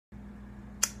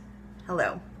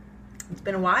Hello. It's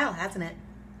been a while, hasn't it?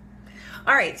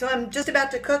 All right, so I'm just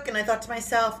about to cook and I thought to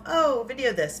myself, oh,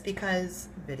 video this because,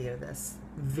 video this?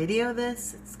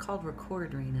 It's called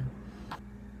record, Rena.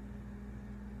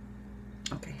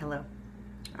 Okay, hello.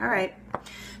 All right,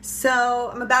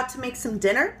 so I'm about to make some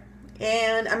dinner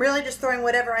and I'm really just throwing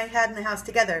whatever I had in the house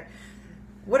together.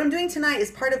 What I'm doing tonight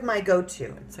is part of my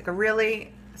go-to. It's like a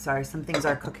really, sorry, some things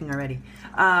are cooking already.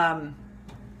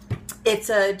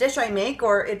 It's a dish I make,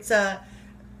 or it's a,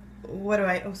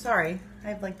 oh sorry, I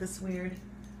have like this weird,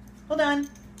 hold on,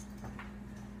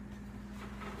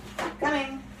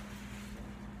 coming.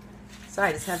 Sorry,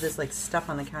 I just have this like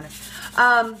stuff on the counter.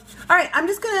 All right, I'm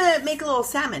just gonna make a little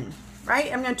salmon,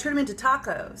 right? I'm gonna turn them into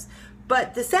tacos.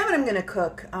 But the salmon I'm gonna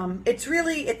cook, it's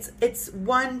really, it's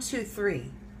 1, 2,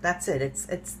 3. That's it.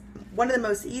 It's one of the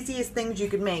most easiest things you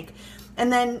could make,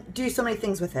 and then do so many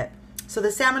things with it. So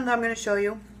the salmon that I'm gonna show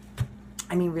you,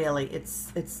 I mean, really, it's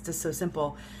just so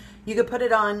simple. You could put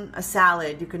it on a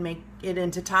salad. You can make it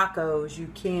into tacos. You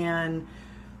can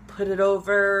put it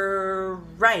over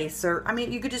rice, or, I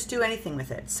mean, you could just do anything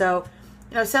with it. So,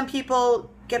 you know, some people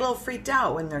get a little freaked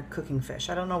out when they're cooking fish.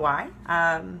 I don't know why.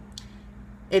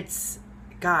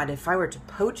 God, if I were to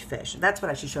poach fish, that's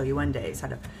what I should show you one day, is how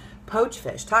to poach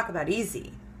fish. Talk about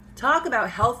easy. Talk about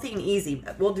healthy and easy.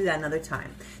 We'll do that another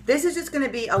time. This is just going to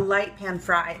be a light pan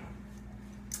fry.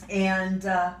 And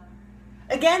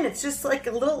again, it's just like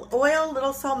a little oil,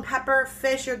 little salt and pepper,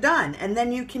 fish, you're done. And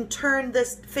then you can turn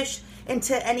this fish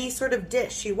into any sort of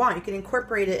dish you want. You can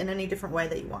incorporate it in any different way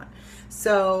that you want.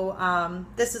 So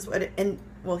this is what and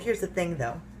well, here's the thing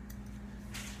though.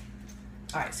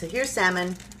 All right, so here's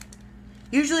salmon.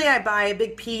 Usually I buy a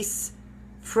big piece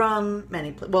from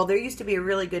well, there used to be a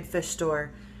really good fish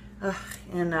store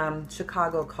in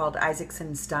Chicago called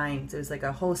Isaacson Stein's. It was like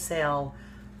a wholesale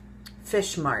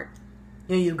fish mart.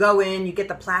 You know, you go in, you get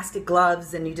the plastic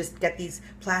gloves, and you just get these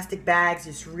plastic bags,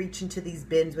 just reach into these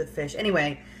bins with fish.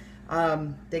 Anyway,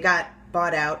 they got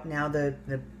bought out. Now the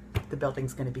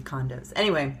building's going to be condos.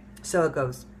 Anyway, so it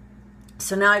goes.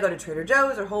 So now I go to Trader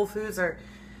Joe's or Whole Foods, or,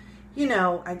 you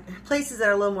know, places that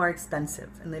are a little more expensive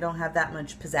and they don't have that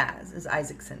much pizzazz as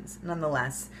Isaacson's.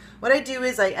 Nonetheless, what I do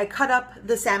is I cut up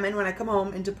the salmon when I come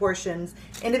home into portions,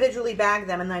 individually bag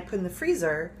them, and then I put in the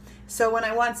freezer. So when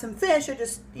I want some fish, I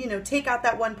just, you know, take out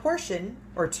that one portion,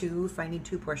 or two if I need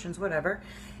 2 portions, whatever,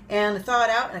 and thaw it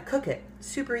out and I cook it.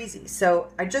 Super easy. So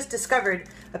I just discovered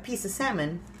a piece of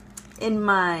salmon in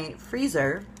my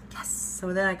freezer. Yes,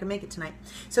 so then I can make it tonight.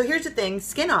 So here's the thing,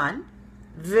 skin on,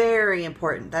 very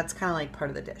important. That's kind of like part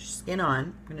of the dish. Skin on.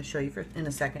 I'm going to show you in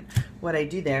a second what I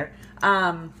do there.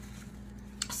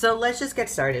 So let's just get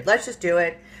started. Let's just do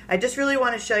it. I just really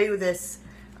want to show you this,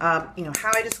 you know,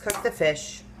 how I just cook the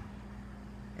fish.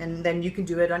 And then you can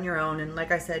do it on your own. And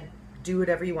like I said, do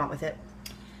whatever you want with it.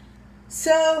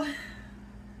 So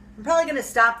I'm probably going to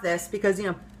stop this because, you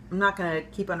know, I'm not going to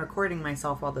keep on recording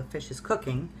myself while the fish is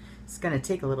cooking. It's going to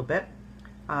take a little bit.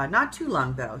 Not too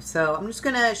long though. So I'm just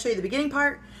going to show you the beginning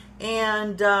part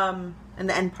and the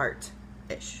end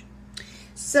part-ish.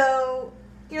 So,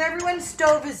 you know, everyone's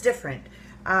stove is different.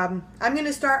 I'm going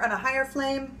to start on a higher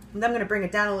flame and then I'm going to bring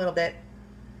it down a little bit.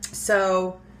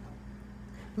 So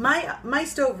my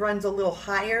stove runs a little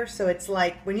higher, so it's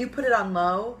like when you put it on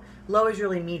low is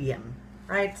really medium,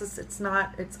 right?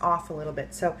 It's off a little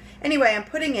bit. So anyway, I'm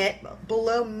putting it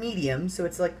below medium, so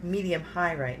it's like medium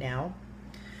high right now.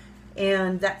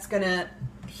 And that's gonna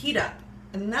heat up.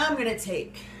 And now I'm gonna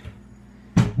take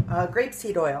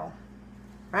grapeseed oil,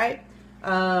 right?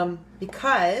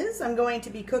 Because I'm going to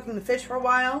be cooking the fish for a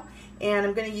while, and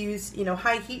I'm gonna use, you know,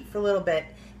 high heat for a little bit,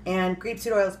 and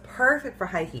grapeseed oil is perfect for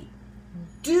high heat.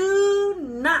 Do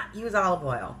not use olive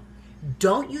oil.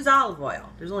 Don't use olive oil.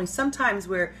 There's only sometimes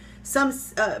where, some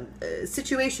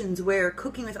situations where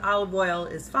cooking with olive oil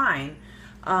is fine.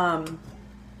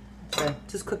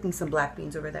 Just cooking some black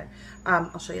beans over there.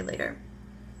 I'll show you later.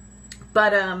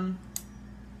 But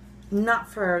not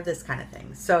for this kind of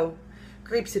thing. So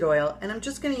grapeseed oil, and I'm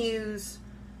just going to use,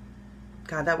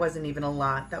 God, that wasn't even a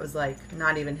lot. That was like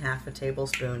not even half a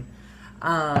tablespoon.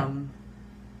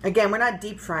 Again, we're not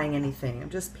deep frying anything. I'm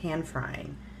just pan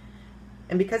frying.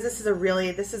 And because this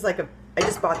is like I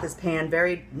just bought this pan,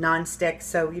 very non-stick,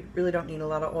 so you really don't need a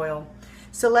lot of oil.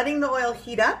 So letting the oil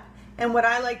heat up, and what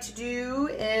I like to do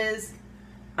is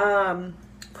put a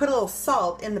little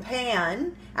salt in the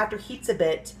pan after it heats a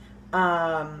bit,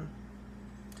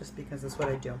 just because that's what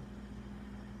I do.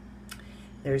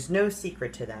 There's no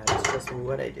secret to that. It's just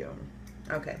what I do.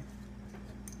 Okay.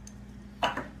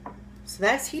 So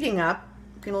that's heating up.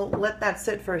 I'm going to let that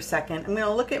sit for a second. I'm going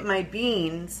to look at my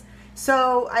beans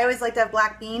So I always like to have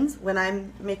black beans when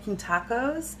I'm making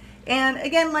tacos. And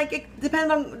again, like it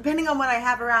depending on what I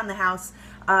have around the house,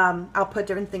 I'll put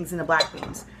different things in the black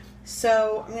beans.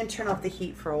 So I'm going to turn off the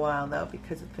heat for a while though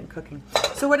because it's been cooking.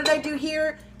 So what did I do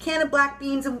here? Can of black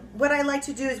beans. And what I like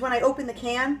to do is when I open the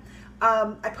can,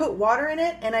 I put water in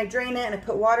it and I drain it, and I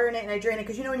put water in it and I drain it,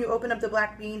 because you know when you open up the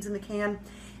black beans in the can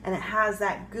and it has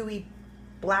that gooey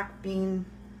black bean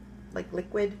like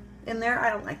liquid in there, I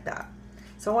don't like that.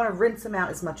 So I want to rinse them out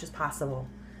as much as possible.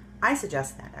 I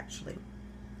suggest that actually.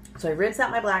 So I rinse out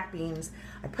my black beans,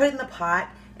 I put it in the pot,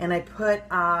 and I put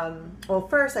well,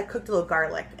 first I cooked a little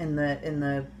garlic in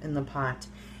the pot,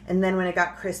 and then when it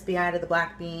got crispy I added the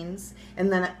black beans,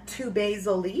 and then 2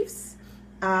 basil leaves,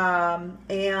 and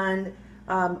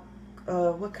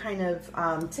what kind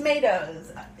of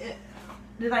tomatoes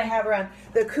did I have around?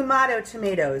 The Kumado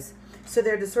tomatoes. So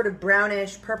they're the sort of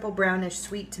brownish, purple brownish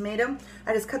sweet tomato.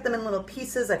 I just cut them in little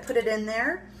pieces. I put it in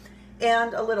there,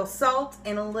 and a little salt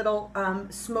and a little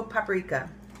smoked paprika.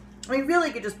 I mean, really,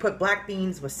 you could just put black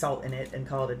beans with salt in it and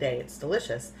call it a day. It's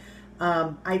delicious.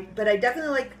 But I definitely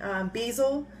like bay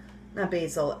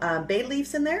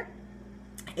leaves in there,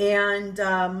 and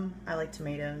I like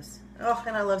tomatoes. Oh,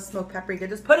 and I love smoked paprika.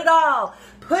 Just put it all.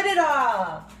 Put it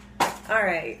all. All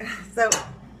right. So.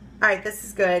 All right, this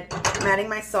is good. I'm adding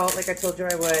my salt like I told you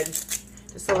I would.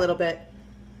 Just a little bit.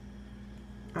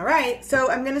 All right, so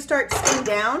I'm going to start skin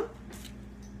down.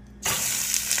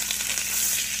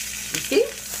 You see?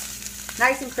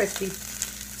 Nice and crispy.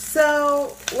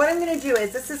 So what I'm going to do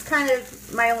is, this is kind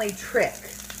of my only trick,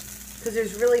 because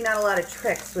there's really not a lot of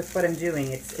tricks with what I'm doing.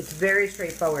 It's very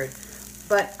straightforward.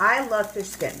 But I love fish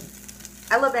skin.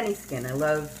 I love any skin. I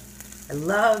love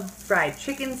fried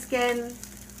chicken skin.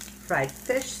 Fried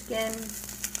fish skin.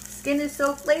 Skin is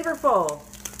so flavorful.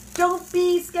 Don't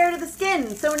be scared of the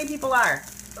skin. So many people are.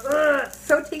 Ugh,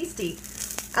 so tasty.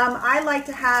 I like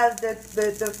to have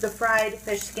the fried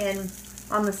fish skin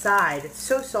on the side. It's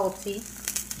so salty,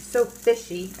 so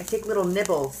fishy. I take little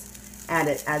nibbles at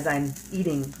it as I'm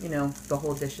eating, you know, the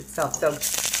whole dish itself. So,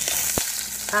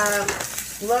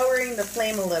 lowering the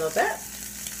flame a little bit.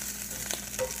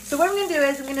 So what I'm going to do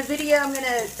is I'm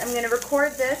going to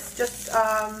record this just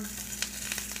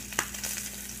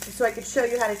so I could show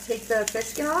you how to take the fish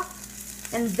skin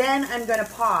off, and then I'm going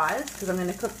to pause because I'm going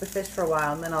to cook the fish for a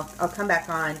while, and then I'll come back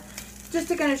on just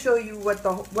to kind of show you what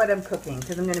I'm cooking,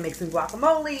 because I'm going to make some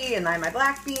guacamole and I have my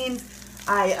black beans.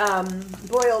 I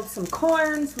boiled some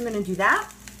corn, so I'm going to do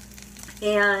that,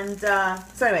 and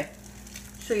so anyway,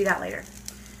 show you that later.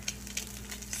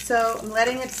 So I'm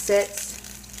letting it sit.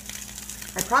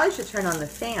 I probably should turn on the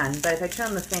fan, but if I turn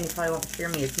on the fan, you probably won't hear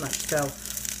me as much.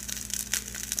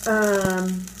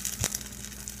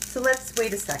 So let's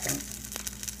wait a second.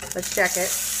 Let's check it.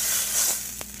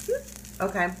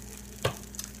 Okay.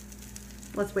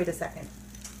 Let's wait a second.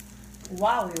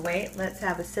 While we wait, let's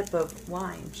have a sip of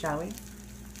wine, shall we?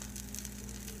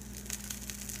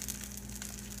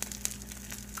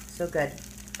 So good.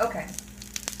 Okay.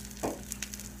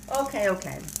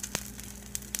 Okay.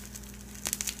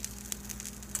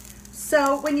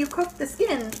 So when you cook the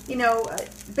skin, you know,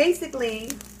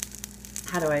 basically,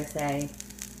 how do I say,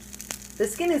 the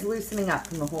skin is loosening up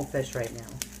from the whole fish right now.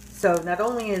 So not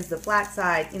only is the flat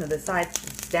side, you know, the side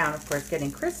down, of course,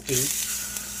 getting crispy.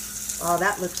 Oh,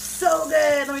 that looks so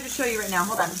good. Let me just show you right now.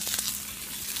 Hold on.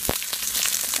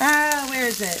 Ah, where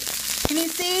is it? Can you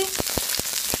see?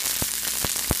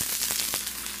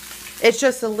 It's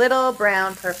just a little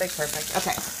brown. Perfect.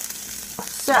 Okay.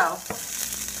 So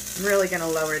I'm really going to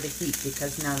lower the heat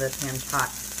because now the pan's hot.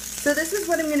 So this is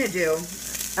what I'm going to do.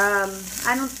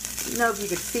 I don't know if you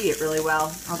could see it really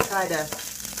well. I'll try to.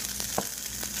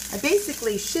 I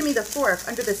basically shimmy the fork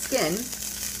under the skin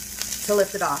to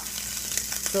lift it off.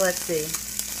 So let's see.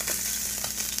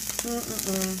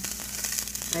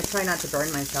 I try not to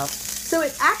burn myself. So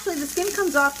it actually, the skin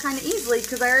comes off kind of easily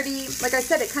because I already, like I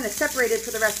said, it kind of separated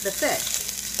for the rest of the fish.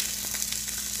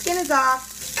 Skin is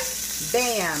off.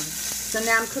 Bam. So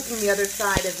now I'm cooking the other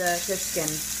side of the fish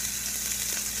skin.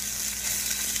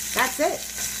 That's it.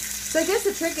 So I guess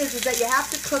the trick is that you have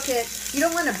to cook it. You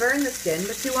don't want to burn the skin,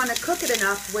 but you want to cook it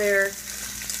enough where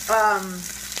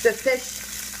the fish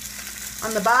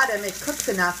on the bottom, it cooks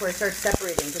enough where it starts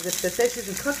separating. Because if the fish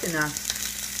isn't cooked enough,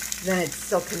 then it's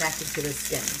still connected to the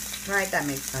skin. Right? That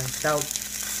makes sense. So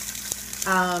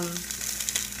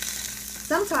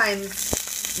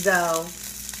sometimes, though,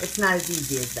 it's not as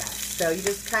easy as that. So you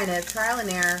just kind of trial and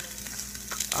error.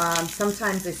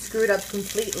 Sometimes I screw it up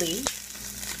completely,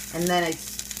 and then I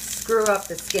screw up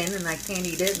the skin, and I can't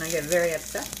eat it, and I get very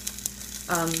upset.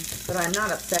 But I'm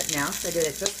not upset now, so I did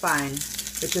it just fine.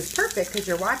 which is perfect because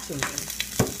you're watching me.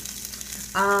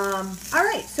 All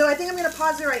right, so I think I'm gonna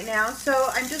pause it right now. So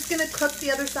I'm just gonna cook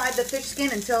the other side of the fish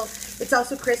skin until it's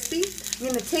also crispy. I'm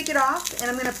gonna take it off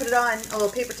and I'm gonna put it on a little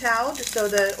paper towel just so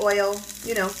the oil,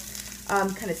 you know,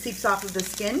 kind of seeps off of the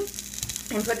skin,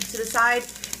 and put it to the side.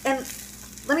 And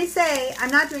let me say, I'm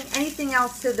not doing anything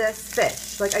else to this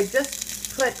fish. Like, I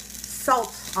just put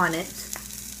salt on it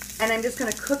and I'm just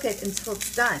gonna cook it until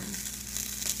it's done.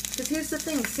 Because here's the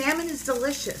thing, salmon is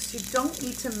delicious. You don't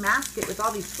need to mask it with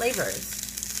all these flavors.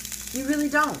 You really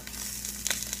don't.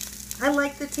 I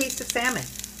like the taste of salmon.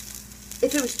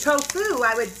 If it was tofu,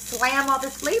 I would slam all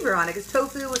this flavor on it, because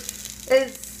tofu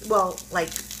is, well, like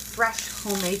fresh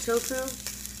homemade tofu.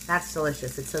 That's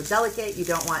delicious. It's so delicate, you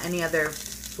don't want any other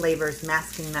flavors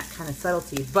masking that kind of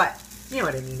subtlety. But, you know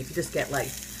what I mean, if you just get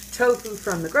like tofu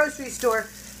from the grocery store,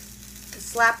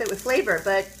 slap it with flavor.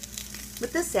 But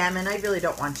with this salmon, I really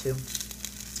don't want to.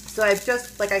 So I've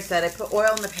just, like I said, I put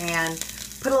oil in the pan,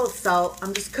 put a little salt.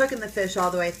 I'm just cooking the fish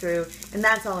all the way through, and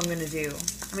that's all I'm going to do.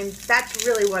 I mean, that's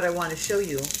really what I want to show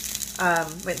you.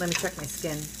 Wait, let me check my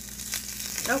skin.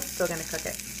 Nope, still going to cook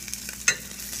it.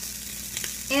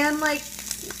 And like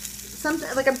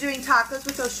I'm doing tacos,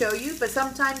 which I'll show you, but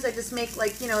sometimes I just make,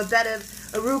 like, you know, a bed of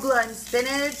arugula and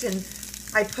spinach, and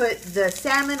I put the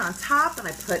salmon on top, and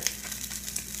I put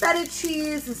feta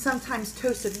cheese, and sometimes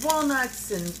toasted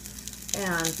walnuts, and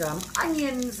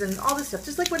onions, and all this stuff,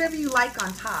 just like whatever you like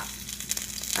on top.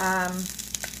 I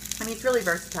mean, it's really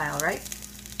versatile, right?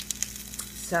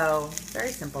 So,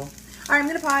 very simple. All right, I'm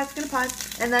gonna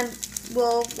pause, and then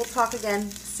we'll talk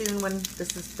again soon when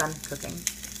this is done cooking.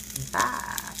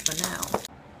 Bye for now.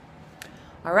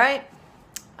 All right,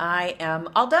 I am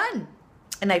all done,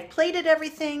 and I've plated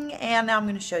everything, and now I'm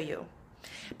gonna show you.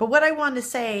 But what I wanted to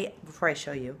say before I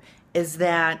show you is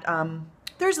that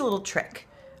there's a little trick.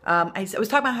 I was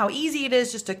talking about how easy it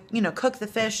is just to, you know, cook the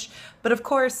fish, but of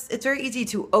course it's very easy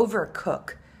to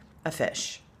overcook a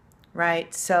fish,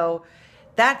 right? So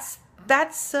that's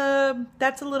a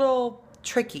little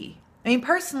tricky. I mean,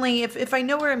 personally, if I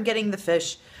know where I'm getting the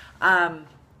fish, and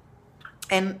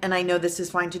I know this is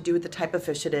fine to do with the type of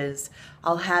fish it is,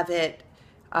 I'll have it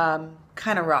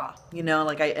kind of raw, you know,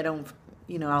 like I don't,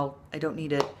 you know, I don't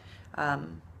need it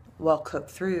well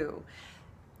cooked through.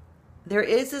 There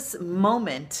is this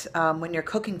moment when you're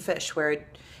cooking fish where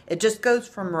it just goes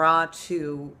from raw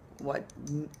to what,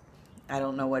 I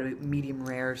don't know, what, medium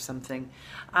rare or something.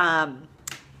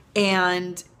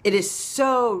 And it is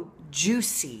so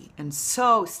juicy and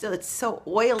so still, it's so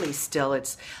oily still.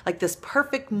 It's like this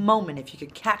perfect moment if you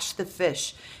could catch the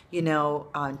fish, you know,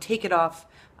 take it off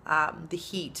the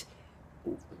heat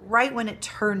right when it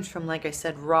turns from, like I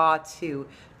said, raw to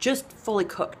just fully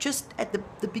cooked, just at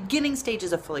the beginning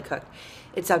stages of fully cooked.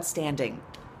 It's outstanding.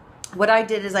 What I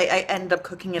did is I ended up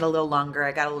cooking it a little longer.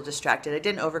 I got a little distracted. I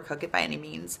didn't overcook it by any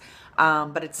means,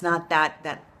 but it's not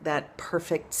that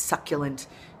perfect succulent,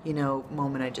 you know,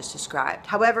 moment I just described.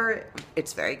 However,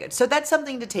 it's very good. So that's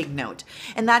something to take note,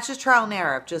 and that's just trial and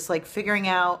error, just like figuring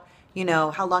out, you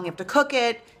know, how long you have to cook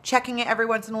it, checking it every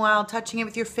once in a while, touching it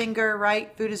with your finger,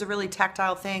 right? Food is a really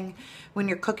tactile thing when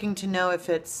you're cooking to know if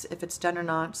it's done or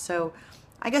not. So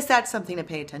I guess that's something to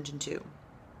pay attention to.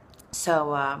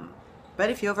 So, but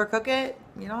if you overcook it,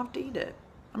 you don't have to eat it.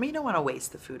 I mean, you don't want to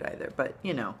waste the food either, but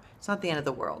you know, it's not the end of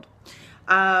the world.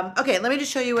 Okay, let me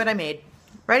just show you what I made.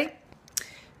 Ready?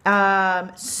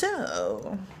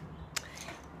 So,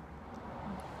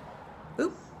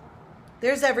 oop,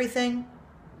 there's everything.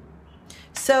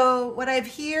 So what I have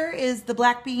here is the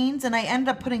black beans, and I ended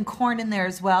up putting corn in there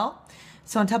as well.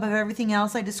 So on top of everything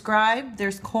else I described,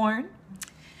 there's corn.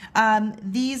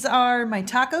 These are my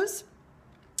tacos.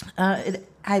 I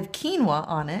have quinoa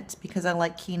on it because I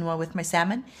like quinoa with my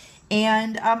salmon.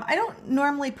 And I don't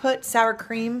normally put sour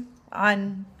cream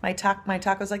on my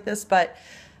tacos like this, but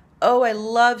oh, I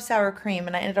love sour cream,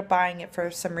 and I ended up buying it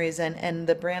for some reason, and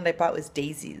the brand I bought was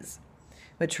Daisy's,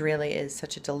 which really is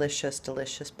such a delicious,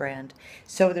 delicious brand.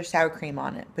 So there's sour cream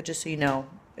on it, but just so you know,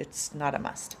 it's not a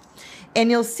must. And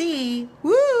you'll see,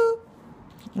 woo,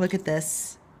 look at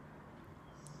this.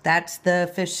 That's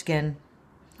the fish skin.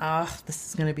 Oh, this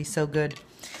is gonna be so good.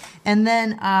 And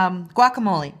then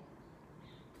guacamole.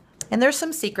 And there's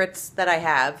some secrets that I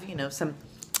have, you know, some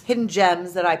hidden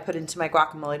gems that I put into my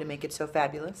guacamole to make it so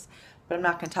fabulous, but I'm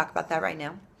not gonna talk about that right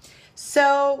now.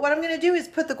 So what I'm going to do is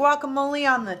put the guacamole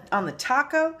on the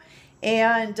taco,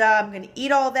 and I'm going to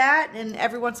eat all that, and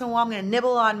every once in a while I'm going to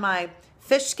nibble on my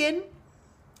fish skin,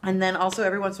 and then also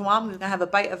every once in a while I'm going to have a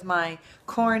bite of my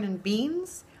corn and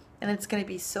beans, and it's going to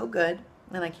be so good,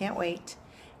 and I can't wait,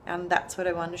 and that's what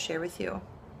I wanted to share with you.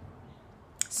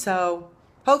 So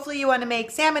Hopefully you want to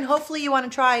make salmon. Hopefully you want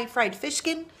to try fried fish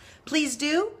skin. Please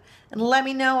do, and let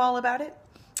me know all about it.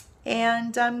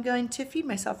 And I'm going to feed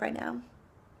myself right now.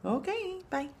 Okay,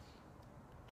 bye.